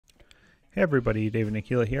Hey everybody, David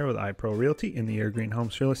Nakkila here with iPro Realty in the Green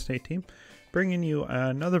Homes Real Estate team, bringing you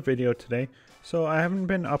another video today. So I haven't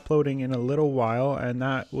been uploading in a little while, and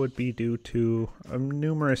that would be due to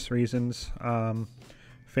numerous reasons.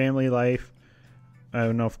 Family life,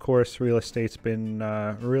 and of course real estate's been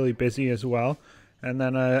really busy as well. And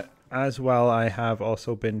then as well, I have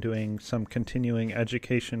also been doing some continuing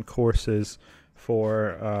education courses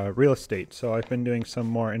for real estate. So I've been doing some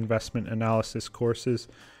more investment analysis courses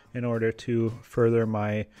in order to further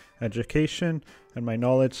my education and my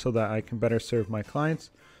knowledge so that I can better serve my clients.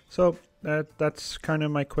 So that's kind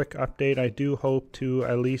of my quick update. I do hope to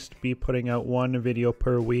at least be putting out one video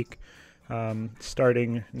per week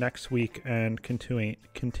starting next week and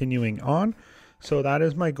continuing on. So that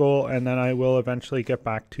is my goal, and then I will eventually get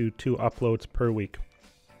back to 2 uploads per week.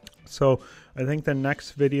 So I think the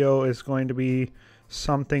next video is going to be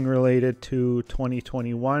something related to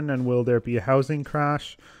 2021 and will there be a housing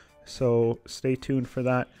crash. So stay tuned for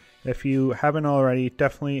that. If you haven't already,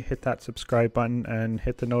 definitely hit that subscribe button and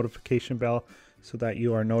hit the notification bell so that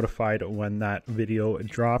you are notified when that video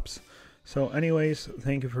drops. So anyways,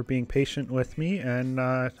 thank you for being patient with me. And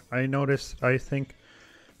I think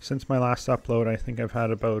since my last upload, I think I've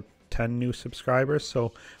had about 10 new subscribers.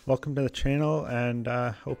 So welcome to the channel, and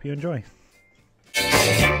hope you enjoy.